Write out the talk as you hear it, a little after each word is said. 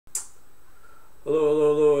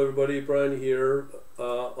Hello, everybody. Brian here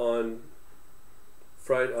on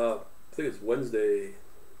Friday. I think it's Wednesday,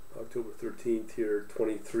 October 13th here,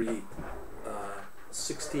 23,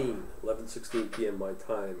 11:16 p.m. my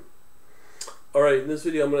time. All right, in this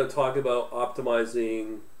video, I'm going to talk about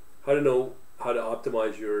optimizing, how to know how to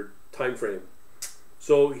optimize your time frame.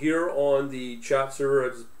 So here on the chat server, I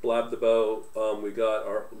just blabbed about. We got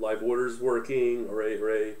our live orders working.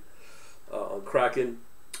 Hooray! On Kraken.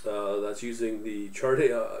 That's using the charting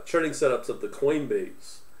setups of the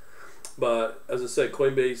Coinbase. But as I said,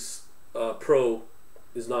 Coinbase Pro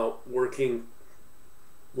is not working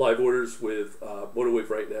live orders with MotorWave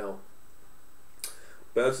right now.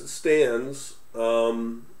 But as it stands,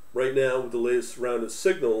 right now with the latest round of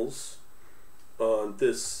signals on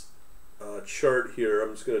this chart here,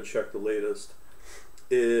 I'm just going to check the latest,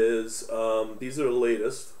 is these are the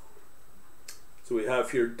latest. So we have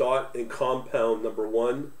here dot and compound number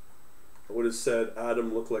 1. I would have said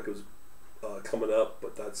Adam looked like it was coming up,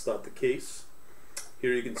 but that's not the case.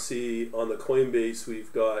 Here you can see on the Coinbase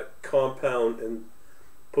we've got compound and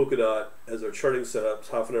Polkadot as our charting setups.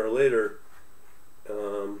 Half an hour later,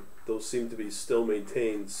 those seem to be still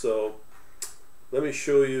maintained. So let me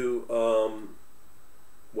show you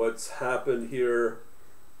what's happened here.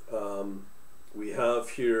 We have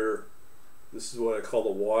here, this is what I call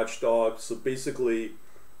the watchdog. So basically,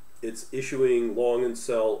 it's issuing long and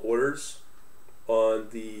sell orders on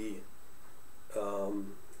the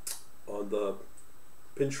Polkadot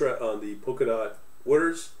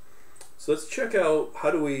orders. So let's check out,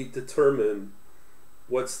 how do we determine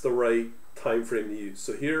what's the right time frame to use.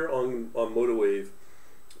 So here on MotorWave,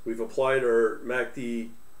 we've applied our MACD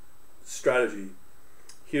strategy.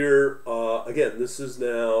 Here again, this is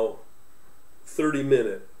now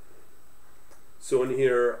 30-minute. So in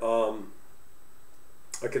here,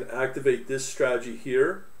 I can activate this strategy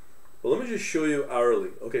here. But let me just show you hourly.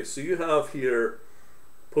 Okay, so you have here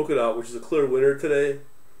Polkadot, which is a clear winner today,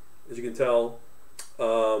 as you can tell.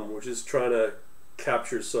 We're just trying to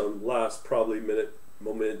capture some last probably minute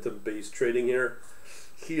momentum-based trading here.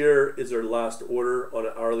 Here is our last order on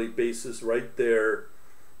an hourly basis right there.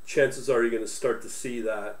 Chances are you're going to start to see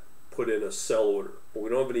that put in a sell order. But we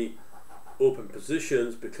don't have any open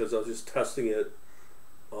positions because I was just testing it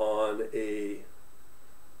on a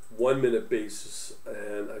 1-minute basis,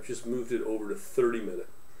 and I've just moved it over to 30-minute.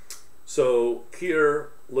 So here,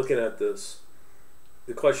 looking at this,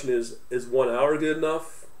 the question is 1 hour good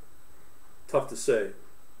enough? Tough to say,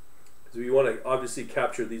 because we want to obviously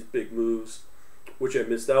capture these big moves, which I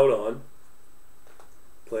missed out on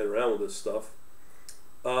playing around with this stuff.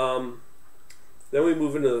 Then we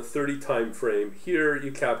move into the 30 time frame. Here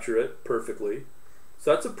you capture it perfectly.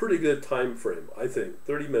 So that's a pretty good time frame, I think.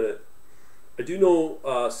 30-minute. I do know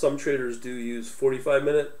some traders do use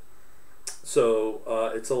 45-minute. So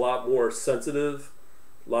it's a lot more sensitive,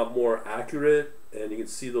 a lot more accurate, and you can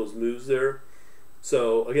see those moves there.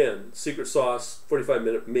 So again, secret sauce,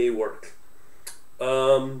 45-minute may work.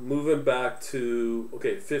 Moving back to,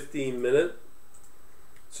 okay, 15-minute.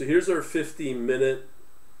 So here's our 15-minute.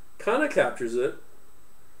 Kind of captures it.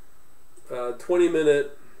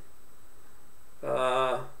 20-minute,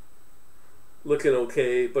 looking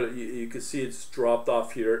okay, but you can see it's dropped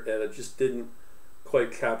off here, and it just didn't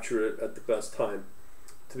quite capture it at the best time.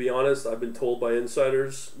 To be honest, I've been told by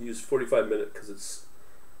insiders, use 45-minute because it's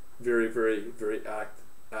very, very, very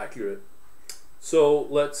accurate. So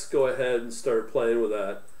let's go ahead and start playing with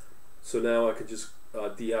that. So now I could just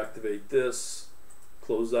deactivate this,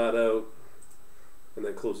 close that out, and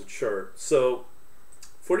then close the chart. So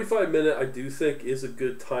 45-minute I do think is a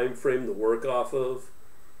good time frame to work off of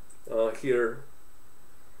here.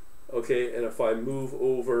 Okay, and if I move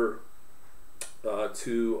over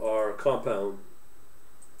to our compound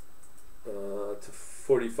to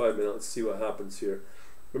 45-minute, let's see what happens here.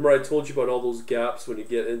 Remember I told you about all those gaps. When you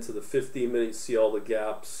get into the 15-minute, you see all the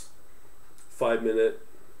gaps. 5-minute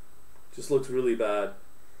just looks really bad.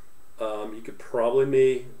 You could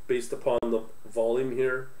probably, based upon the volume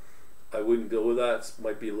here, I wouldn't go with that. It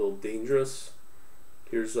might be a little dangerous.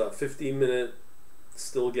 Here's 15-minute,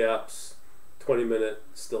 still gaps. 20-minute,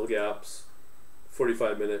 still gaps.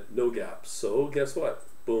 45-minute, no gaps. So guess what?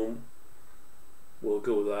 Boom. We'll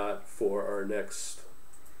go with that for our next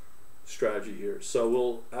strategy here. So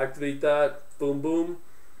we'll activate that. Boom, boom.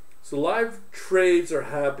 So live trades are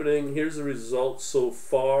happening. Here's the results so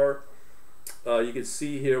far. You can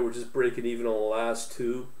see here we're just breaking even on the last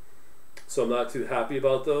two. So I'm not too happy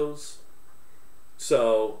about those.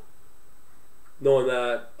 So knowing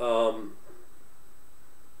that, I'm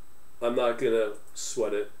not gonna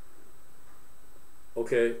sweat it.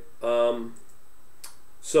 Okay.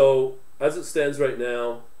 So as it stands right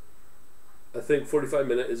now, I think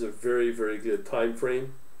 45-minute is a very, very good time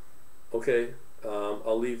frame. Okay,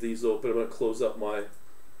 I'll leave these open. I'm going to close up my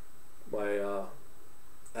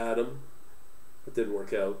atom. It didn't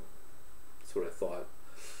work out. That's what I thought.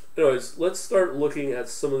 Anyways, let's start looking at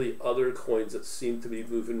some of the other coins that seem to be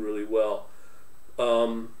moving really well.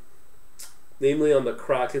 Namely on the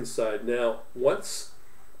Kraken side. Now, once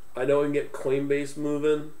I know I can get Coinbase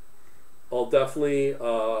moving, I'll definitely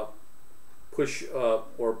push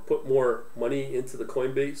or put more money into the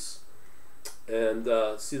Coinbase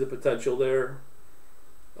and see the potential there.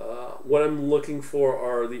 What I'm looking for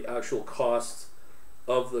are the actual costs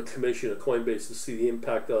of the commission of Coinbase to see the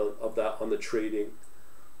impact of that on the trading.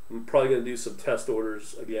 I'm probably going to do some test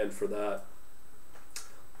orders again for that.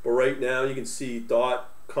 But right now you can see DOT,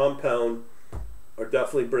 Compound are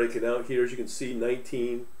definitely breaking out here. As you can see,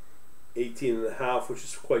 19, 18 and a half, which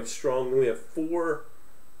is quite strong. And we have 4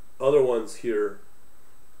 other ones here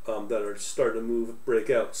that are starting to break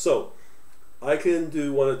out. So I can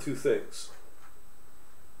do one of two things.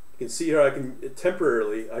 You can see here I can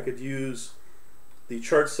temporarily, I could use the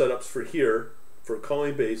chart setups for here, for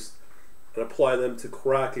Coinbase, and apply them to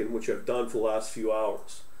Kraken, which I've done for the last few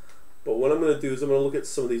hours. But what I'm going to do is I'm going to look at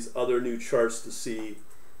some of these other new charts to see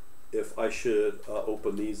if I should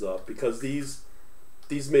open these up, because these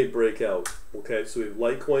may break out. Okay, so we have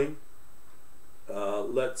Litecoin.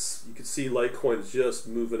 You can see Litecoin is just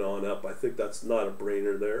moving on up. I think that's not a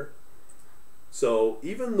brainer there. So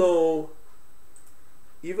even though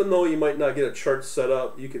you might not get a chart set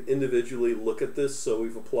up, you can individually look at this. So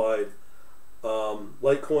we've applied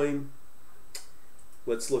Litecoin.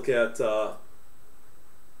 Let's look at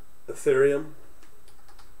Ethereum.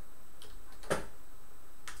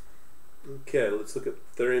 Okay, let's look at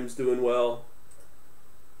Ethereum's doing well.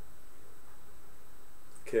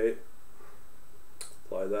 Okay,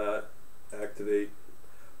 apply that, activate.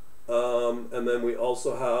 And then we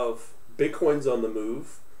also have Bitcoin's on the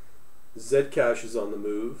move. Zcash is on the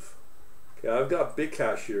move. Okay, I've got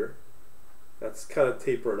Bitcash here. That's kind of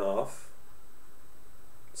tapering off.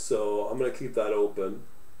 So I'm going to keep that open.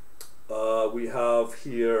 We have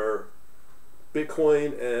here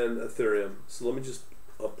Bitcoin and Ethereum. So let me just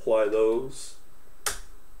apply those.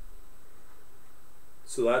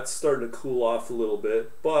 So that's starting to cool off a little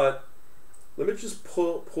bit, but let me just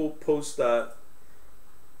post that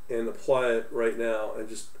and apply it right now and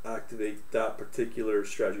just activate that particular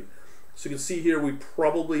strategy. So you can see here we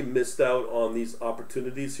probably missed out on these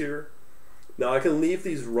opportunities here. Now I can leave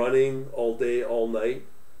these running all day, all night,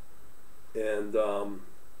 and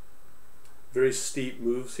very steep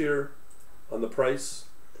moves here on the price.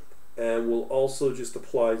 And we'll also just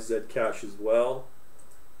apply Zcash as well.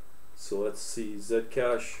 So let's see,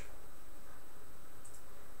 Zcash.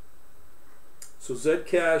 So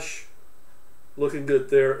Zcash looking good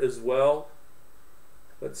there as well.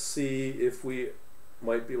 Let's see if we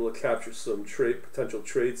might be able to capture some potential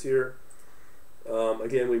trades here.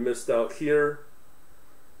 Again, we missed out here,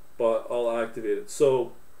 but I'll activate it.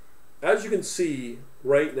 So as you can see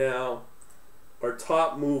right now, our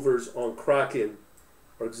top movers on Kraken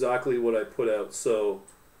are exactly what I put out. So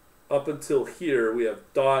up until here, we have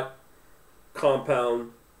DOT,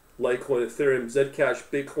 Compound, Litecoin, Ethereum, Zcash,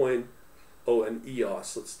 Bitcoin, oh, and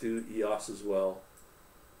EOS. Let's do EOS as well.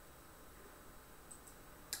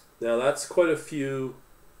 Now that's quite a few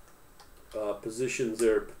positions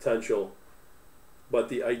there, potential. But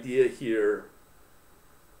the idea here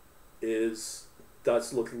is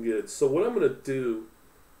that's looking good. So what I'm going to do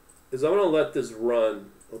is I'm going to let this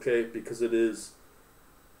run, okay, because it is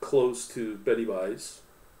close to Betty Buys.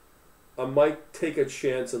 I might take a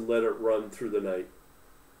chance and let it run through the night,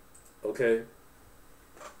 okay,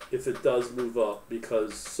 if it does move up,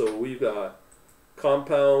 because so we've got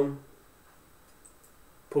Compound,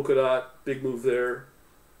 Polkadot, big move there,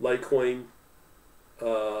 Litecoin,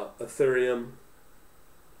 Ethereum,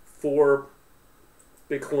 4,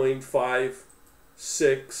 Bitcoin, 5,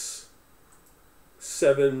 6,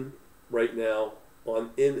 7 right now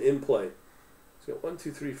in play. So 1,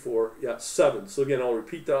 2, 3, 4, yeah, 7. So again, I'll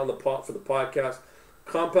repeat that on the for the podcast.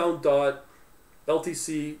 Compound, DOT,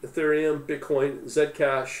 LTC, Ethereum, Bitcoin,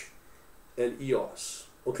 Zcash, and EOS.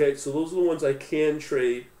 Okay, so those are the ones I can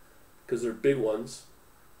trade because they're big ones.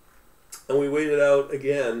 And we waited out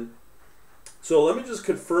again. So let me just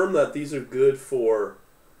confirm that these are good for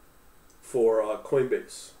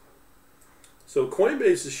Coinbase. So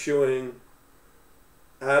Coinbase is showing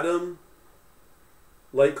Atom,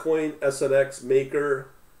 Litecoin, SNX, Maker.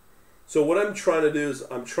 So what I'm trying to do is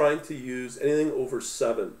I'm trying to use anything over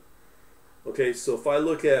 7. Okay, so if I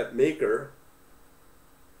look at Maker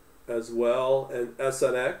as well and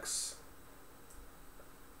SNX,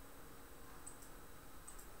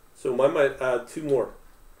 So I might add 2 more.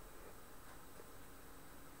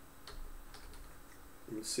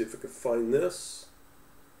 Let me see if I can find this.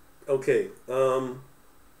 Okay, let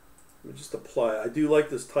me just apply. I do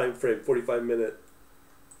like this time frame, 45-minute.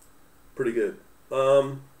 Pretty good.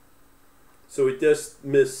 So we just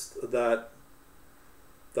missed that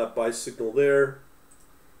buy signal there.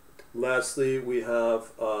 Lastly, we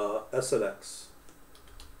have SNX.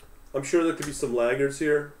 I'm sure there could be some laggards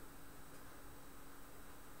here.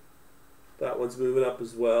 That one's moving up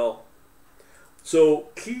as well. So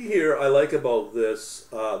key here I like about this,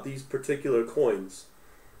 these particular coins,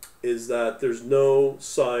 is that there's no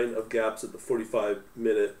sign of gaps at the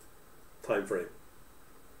 45-minute time frame.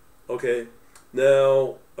 Okay,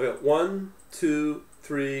 now I got 1, 2,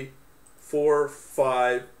 3, 4,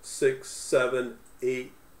 5, 6, 7,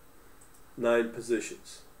 8, 9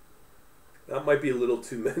 positions. That might be a little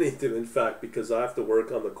too many to, in fact, because I have to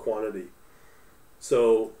work on the quantity.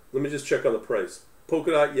 So let me just check on the price.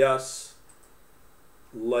 Polkadot, yes.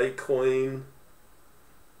 Litecoin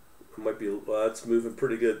might be, that's moving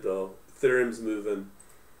pretty good though. Ethereum's moving.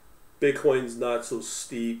 Bitcoin's not so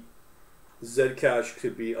steep. Zcash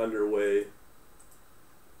could be underway.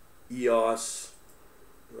 EOS,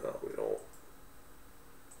 well, we don't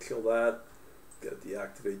kill that. Gotta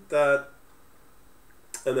deactivate that.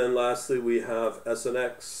 And then lastly we have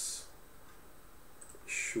SNX.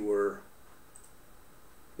 Sure.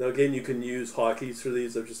 Now again, you can use hotkeys for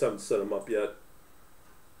these. I just haven't set them up yet.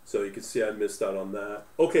 So you can see I missed out on that.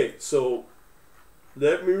 Okay, so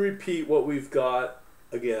let me repeat what we've got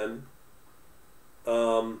again.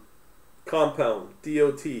 Compound,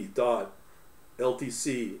 DOT, DOT,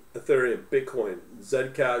 LTC, Ethereum, Bitcoin,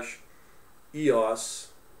 Zcash, EOS,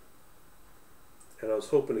 and I was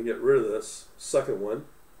hoping to get rid of this second one.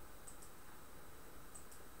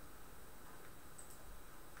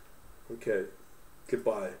 Okay,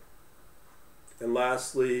 goodbye. And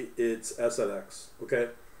lastly, it's SNX. Okay,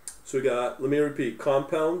 so we got, let me repeat,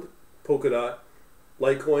 Compound, Polkadot,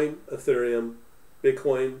 Litecoin, Ethereum,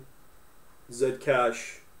 Bitcoin,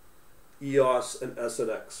 Zcash, EOS, and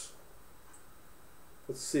SNX.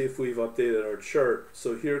 Let's see if we've updated our chart.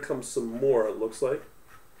 So here comes some more, it looks like.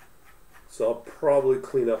 So I'll probably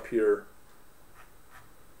clean up here.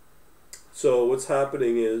 So what's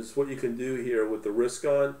happening is, what you can do here with the risk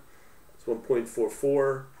on, it's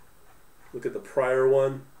 1.44. Look at the prior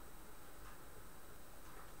one.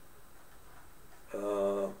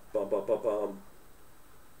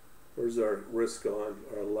 Where's our risk on?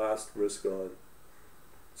 Our last risk on.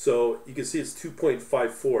 So you can see it's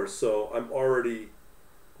 2.54. So I'm already,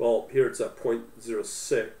 well, here it's at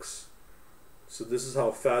 0.06. So this is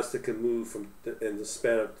how fast it can move in the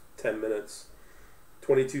span of 10 minutes.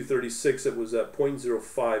 22.36, it was at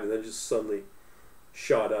 0.05 and then just suddenly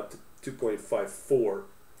shot up to 2.54.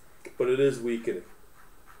 But it is weakening.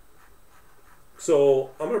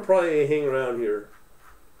 So I'm going to probably hang around here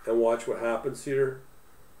and watch what happens here.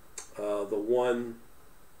 The one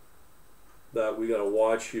that we got to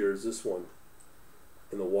watch here is this one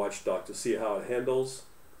in the watchdog to see how it handles.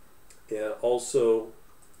 And also,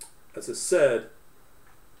 as I said,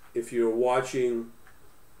 if you're watching,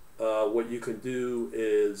 what you can do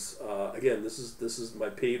is, again, this is my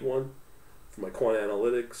paid one for my quant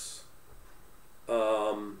analytics.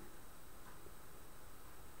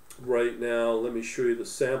 Right now, let me show you the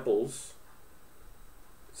samples.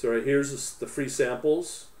 So right here's the free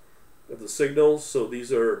samples of the signals. So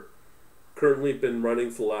these are currently been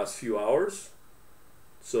running for the last few hours.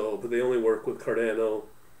 So, but they only work with Cardano,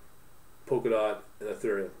 Polkadot, and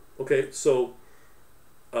Ethereum. Okay, so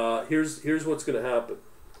here's what's going to happen.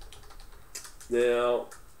 Now,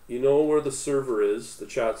 you know where the server is, the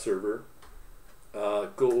chat server.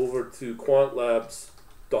 Go over to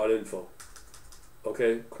quantlabs.info.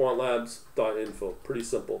 Okay, quantlabs.info. Pretty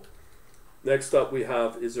simple. Next up we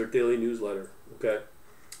have is our daily newsletter. Okay,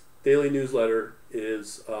 daily newsletter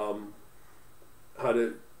is how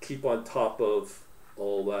to keep on top of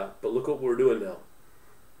all that. But look what we're doing now.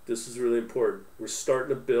 This is really important. We're starting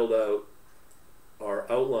to build out our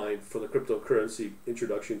outline for the cryptocurrency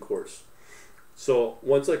introduction course. So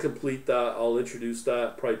once I complete that, I'll introduce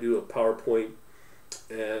that, probably do a PowerPoint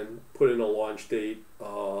and put in a launch date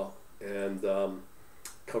and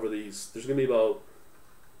cover these. There's going to be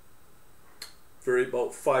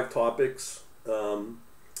about 5 topics.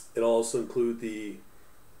 It'll also include the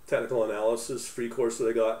technical analysis free course that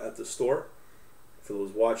I got at the store. For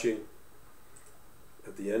those watching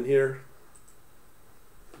at the end here,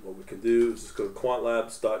 what we can do is just go to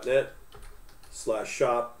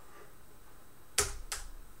quantlabs.net/shop.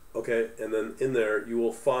 Okay, and then in there you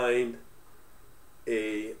will find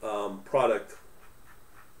a product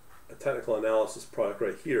a technical analysis product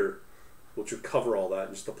right here, which would cover all that,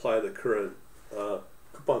 and just apply the current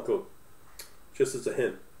coupon code, just as a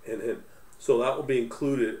hint. So that will be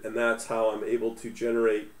included, and that's how I'm able to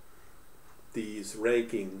generate these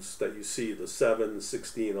rankings that you see, the 7, the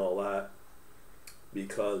 16, all that,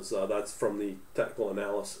 because that's from the technical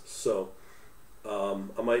analysis. So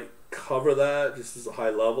I might cover that just as a high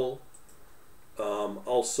level.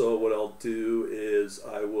 Also, what I'll do is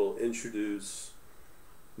I will introduce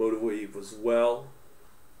MotiveWave as well,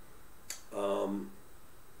 and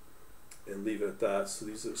leave it at that. So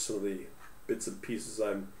these are some of the bits and pieces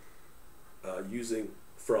I'm using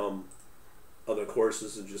from other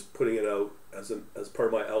courses and just putting it out as part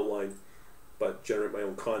of my outline, but generate my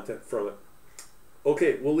own content from it.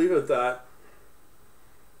 Okay, we'll leave it at that.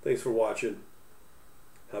 Thanks for watching.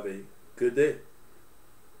 Have a good day.